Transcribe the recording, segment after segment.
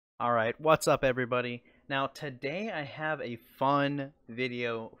All right, what's up everybody? Now today I have a fun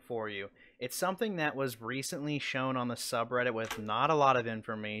video for you. It's something that was recently shown on the subreddit with not a lot of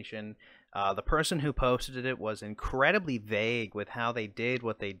information. The person who posted it was incredibly vague with how they did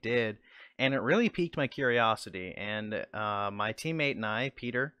what they did, and it really piqued my curiosity. And my teammate and I,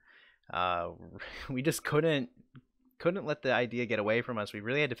 Peter, uh, we just couldn't let the idea get away from us. We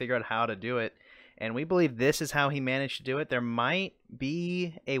really had to figure out how to do it, and we believe this is how he managed to do it. There might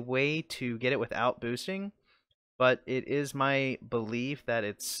be a way to get it without boosting, but it is my belief that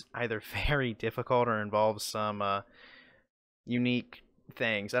it's either very difficult or involves some unique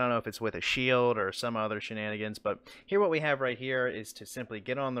things. I don't know if it's with a shield or some other shenanigans, but here what we have right here is to simply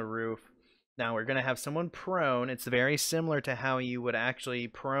get on the roof. Now we're going to have someone prone. It's very similar to how you would actually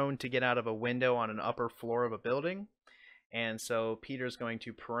prone to get out of a window on an upper floor of a building. And so Peter's going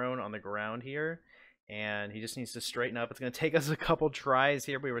to prone on the ground here, and he just needs to straighten up. It's going to take us a couple tries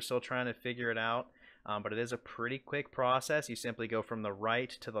here. We were still trying to figure it out, but it is a pretty quick process. You simply go from the right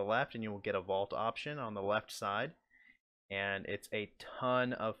to the left, and you will get a vault option on the left side, and it's a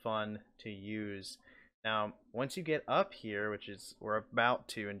ton of fun to use. Now, once you get up here, which is we're about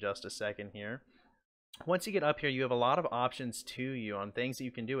to in just a second here, once you get up here, you have a lot of options to you on things that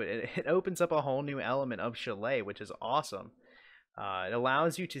you can do. It opens up a whole new element of Chalet, which is awesome. It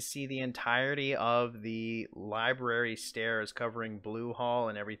allows you to see the entirety of the library stairs covering Blue Hall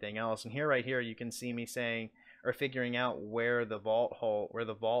and everything else. And here, right here, you can see me saying or figuring out where the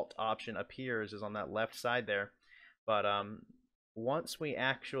vault option appears is on that left side there. But once we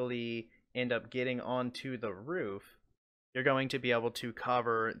actually end up getting onto the roof, you're going to be able to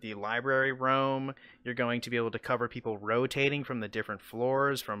cover the library roam. You're going to be able to cover people rotating from the different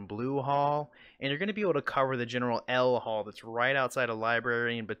floors from Blue Hall. And you're going to be able to cover the general L Hall that's right outside a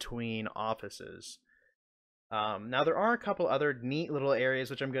library and between offices. Now, there are a couple other neat little areas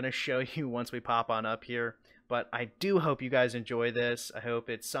which I'm going to show you once we pop on up here. But I do hope you guys enjoy this. I hope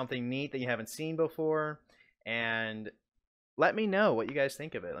it's something neat that you haven't seen before. And let me know what you guys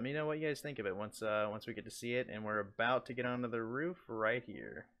think of it. Let me know what you guys think of it once we get to see it. And we're about to get onto the roof right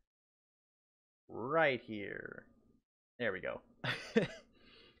here. Right here. There we go.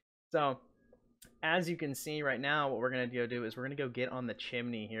 So, as you can see right now, what we're going to go do is we're going to go get on the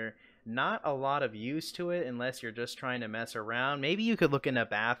chimney here. Not a lot of use to it unless you're just trying to mess around. Maybe you could look in a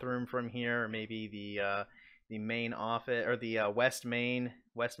bathroom from here, or maybe the main office, or the west main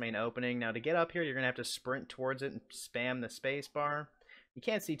opening. Now to get up here, you're gonna have to sprint towards it and spam the space bar. You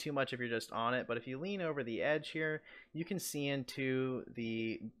can't see too much if you're just on it, but if you lean over the edge here, you can see into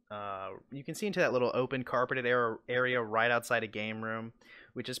that little open carpeted area right outside a game room,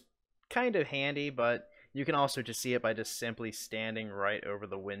 which is kind of handy, but you can also just see it by just simply standing right over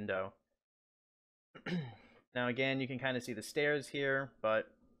the window. Now again, you can kind of see the stairs here, but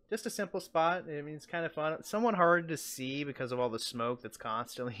just a simple spot. I mean, it's kind of fun. It's somewhat hard to see because of all the smoke that's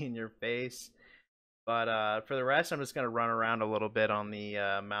constantly in your face. But for the rest, I'm just going to run around a little bit on the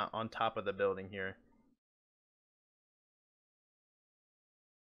on top of the building here.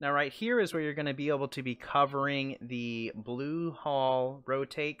 Now right here is where you're going to be able to be covering the Blue Hall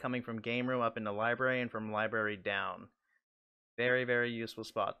rotate coming from game room up into library and from library down. Very, very useful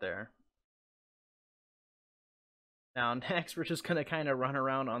spot there. Now next, we're just going to kind of run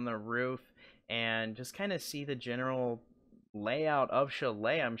around on the roof and just kind of see the general layout of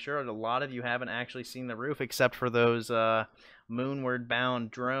Chalet. I'm sure a lot of you haven't actually seen the roof except for those moonward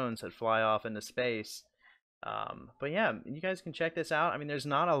bound drones that fly off into space. But yeah, you guys can check this out. I mean, there's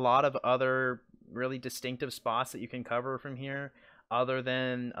not a lot of other really distinctive spots that you can cover from here other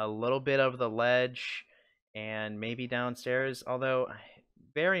than a little bit of the ledge and maybe downstairs, although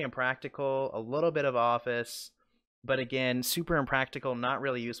very impractical, a little bit of office. But again, super impractical, not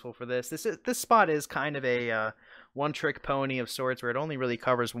really useful for this. This spot is kind of a one-trick pony of sorts, where it only really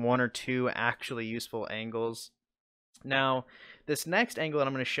covers one or two actually useful angles. Now, this next angle that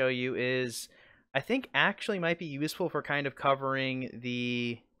I'm going to show you is, I think, actually might be useful for kind of covering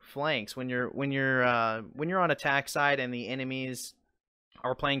the flanks when you're on attack side and the enemies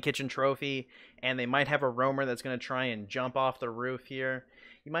are playing kitchen trophy, and they might have a roamer that's going to try and jump off the roof here.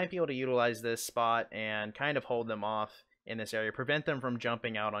 You might be able to utilize this spot and kind of hold them off in this area, prevent them from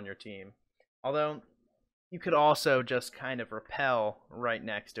jumping out on your team. Although, you could also just kind of rappel right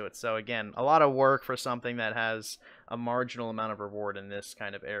next to it. So again, a lot of work for something that has a marginal amount of reward in this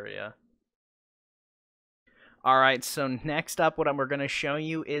kind of area. Alright, so next up, what we're going to show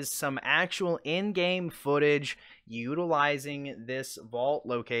you is some actual in-game footage utilizing this vault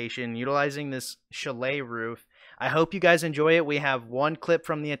location, utilizing this Chalet roof. I hope you guys enjoy it. We have one clip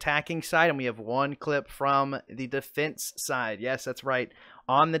from the attacking side, and we have one clip from the defense side. Yes, that's right.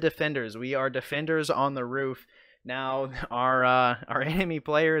 on the defenders. We are defenders on the roof. Now, our enemy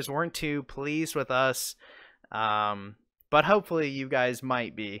players weren't too pleased with us, but hopefully you guys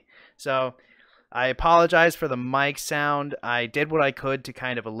might be. So I apologize for the mic sound. I did what I could to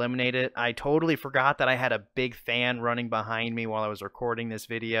kind of eliminate it. I totally forgot that I had a big fan running behind me while I was recording this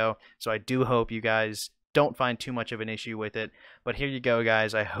video, so I do hope you guys don't find too much of an issue with it. But here you go,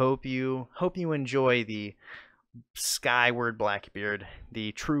 guys. I hope you enjoy the Skyward Blackbeard,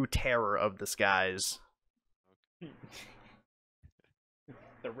 the true terror of the skies.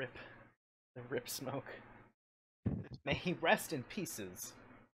 The rip smoke. May he rest in pieces.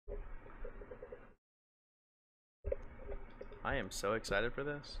 I am so excited for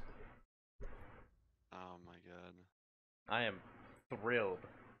this. Oh my god. I am thrilled.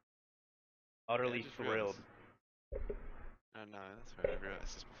 Utterly thrilled. Oh no, that's right. I've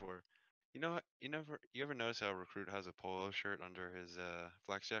realized this before. You know what? You ever notice how a recruit has a polo shirt under his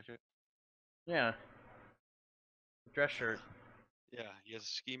flak jacket? Yeah. Dress shirt. Yeah, he has a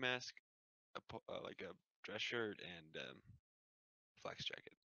ski mask, like a dress shirt, and flax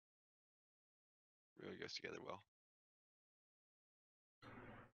jacket. Really goes together well.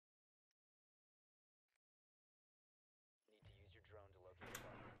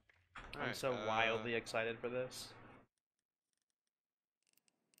 I'm so wildly excited for this.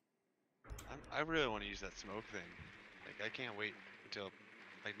 I really want to use that smoke thing. Like, I can't wait until,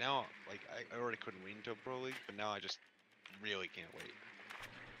 like now, like I already couldn't wait until Pro League, but now I just really can't wait.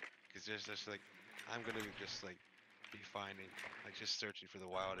 Cause there's just like, I'm gonna just like be finding, like just searching for the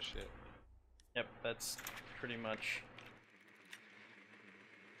wildest shit. Yep, that's pretty much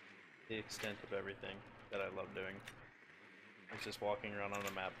the extent of everything that I love doing. It's just walking around on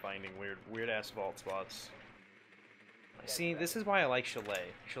a map finding weird ass vault spots. See, this is why I like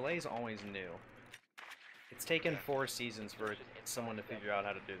Chalet. Chalet is always new. It's taken 4 seasons for someone to figure out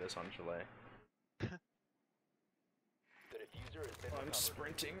how to do this on Chalet. I'm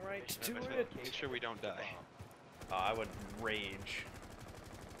sprinting right to it. Make sure we don't die. I would rage.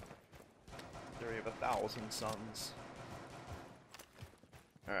 Theory of 1,000 suns.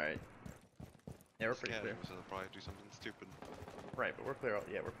 Alright. Yeah, we're pretty clear. So they'll probably do something stupid. Right, but we're clear.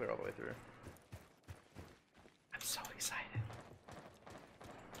 Yeah, we're clear all the way through. I'm so excited.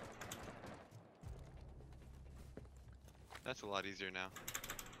 That's a lot easier now.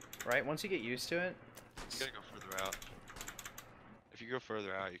 Right, once you get used to it. You gotta go further out. If you go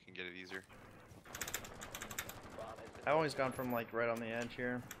further out, you can get it easier. I've always gone from like right on the edge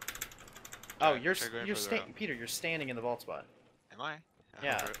here. Oh, you're Peter. You're standing in the vault spot. Am I?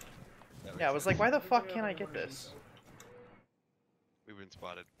 Yeah. Yeah, I was like, why the fuck can't I get this? We've been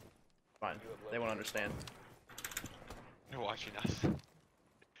spotted. Fine, they won't understand. They're watching us.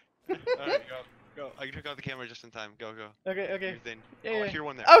 Alright, go. I took out the camera just in time. Go. Okay. Yeah, I hear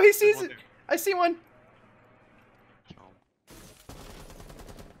one there. Oh, he sees it! I see one!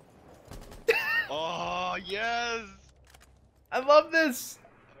 Oh, yes! I love this!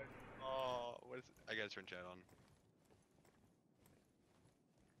 Oh, what is it? I gotta turn chat on.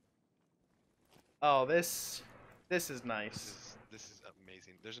 Oh, this is nice. This is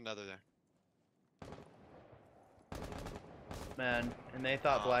amazing. There's another there. Man, and they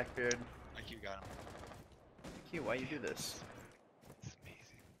thought Blackbeard. IQ got him. IQ, why you do this? It's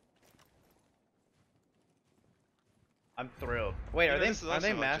amazing. I'm thrilled. Wait, are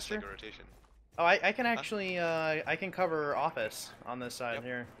they master? Like a rotation. Oh, I can actually I can cover office on this side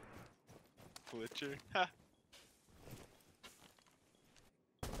here. Glitcher. Ha.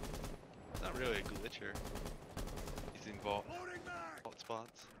 It's not really a glitcher. He's in vault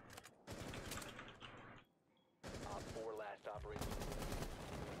spots.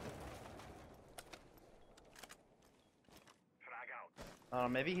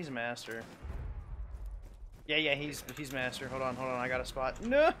 Maybe he's master. Yeah, he's master. Hold on, I got a spot.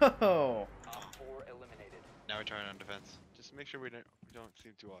 No. Now we're trying on defense. Just make sure we don't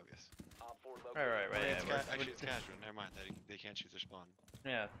seem too obvious. Right. Actually, it's casual. Never mind. They can't choose their spawn.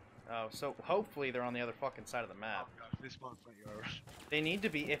 Yeah. Oh, so hopefully they're on the other fucking side of the map. Oh gosh, they spawn front yard. They need to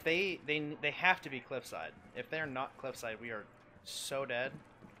be. If they have to be cliffside. If they're not cliffside, we are so dead.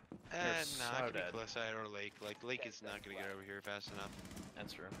 Nah, it could be cliffside or lake. Like lake is not gonna get over here fast enough.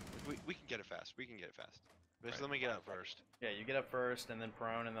 That's true. We can get it fast. But just let me get up first. Yeah, you get up first, and then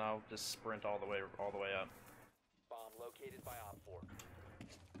prone, and then I'll just sprint all the way up. Bomb located by Op 4.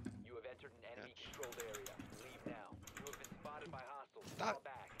 You have entered an enemy controlled area. Leave now. You have been spotted by hostiles. Stop! Fall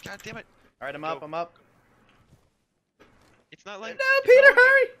back. God damn it! All right, I'm up. It's not like. No, Peter,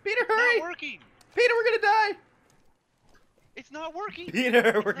 hurry! Peter, hurry! It's not working. Peter, we're gonna die. It's not working.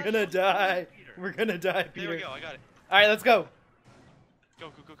 Peter, we're gonna die. We're gonna die, Peter. There we go. I got it. All right, let's go. Go,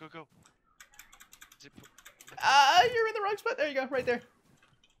 go, go, go, go. Zip. You're in the wrong spot. There you go, right there.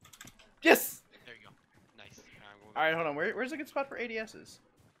 Yes. There you go. Nice. All right, hold on. Where's a good spot for ADSs?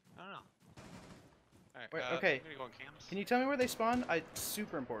 I don't know. All right. Wait, okay. I'm gonna go on cams. Can you tell me where they spawn?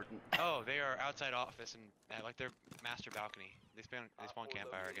 Super important. Oh, they are outside office and at, like their master balcony. They spawn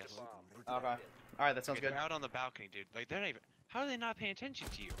campfire, I guess. Okay. All right, that sounds Okay, good. they're out on the balcony, dude. Like they're not even. How are they not paying attention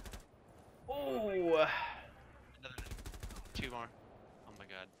to you? Oh. Another 2 more. Oh my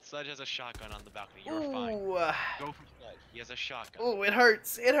god. Sledge has a shotgun on the balcony. You're fine. Ooh. Go for Sledge. He has a shotgun. Oh, it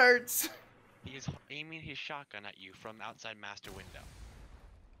hurts. It hurts. He is aiming his shotgun at you from outside master window.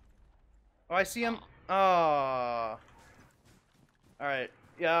 Oh, I see him. Oh. All right.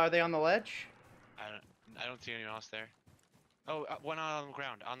 Yeah, are they on the ledge? I don't see anyone else there. Oh, one on the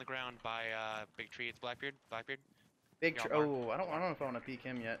ground. On the ground by big tree. It's Blackbeard. Blackbeard. Big. Yeah, mark. Oh, I don't know if I want to peek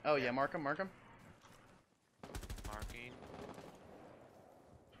him yet. Oh yeah, mark him. Mark him. Marking.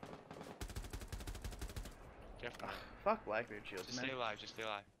 Careful. Fuck Blackbeard shields, Just man. stay alive. Just stay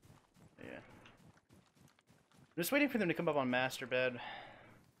alive. Yeah. I'm just waiting for them to come up on master bed.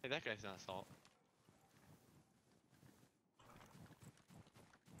 Hey, that guy's not assault.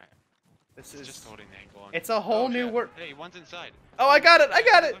 This He's is just holding the angle on. It's a whole new shit. world. Hey, one's inside. Oh, I got it! I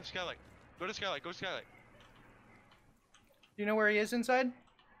got it! Go to Skylight. Go to Skylight. Go to Skylight. Do you know where he is inside? No.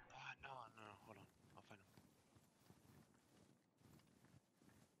 Hold on. I'll find him.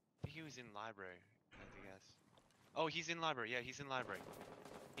 I think he was in library. I guess. Oh, he's in library. Yeah, he's in library.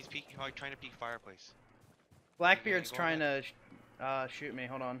 He's peeking, like trying to peek fireplace. Blackbeard's go trying to shoot me.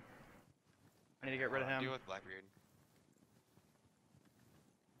 Hold on. I need to get rid of him. Deal with Blackbeard.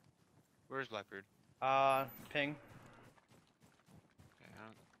 Where's Blackbeard? Ping. Okay,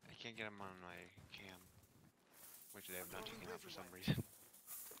 I can't get him on my cam, which they have not taken out for some reason.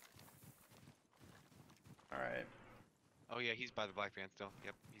 Alright. Oh yeah, he's by the black van still.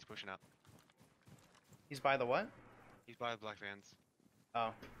 Yep, he's pushing up. He's by the what? He's by the black vans.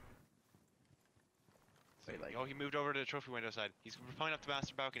 Oh. So, Wait, like- oh, he moved over to the trophy window side. He's repelling up the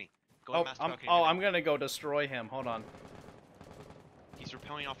master balcony. Go Oh, on master balcony. I'm gonna go destroy him. Hold on. He's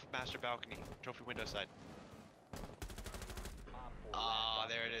repelling off the master balcony, trophy window side. Ah,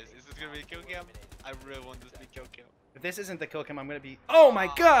 there it is. Is this gonna be a kill cam? I really want this to be kill cam. If this isn't the kill cam, I'm gonna be. Oh my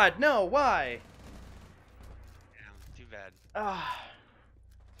god! No, why? Damn, too bad. Ah.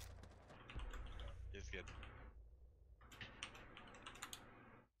 It's good.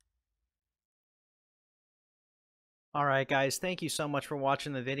 Alright guys, thank you so much for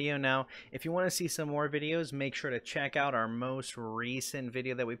watching the video. Now, if you want to see some more videos, make sure to check out our most recent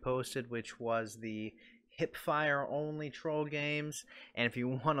video that we posted, which was the hipfire only troll games. And if you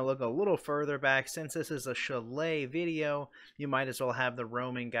want to look a little further back, since this is a Chalet video, you might as well have the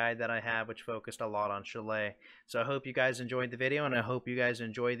roaming guide that I have, which focused a lot on Chalet. So I hope you guys enjoyed the video, and I hope you guys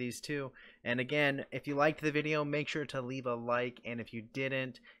enjoy these too. And again, if you liked the video, make sure to leave a like, and if you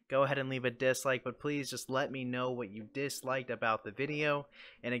didn't, go ahead and leave a dislike, but please just let me know what you disliked about the video.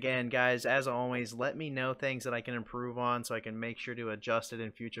 And again, guys, as always, let me know things that I can improve on so I can make sure to adjust it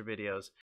in future videos.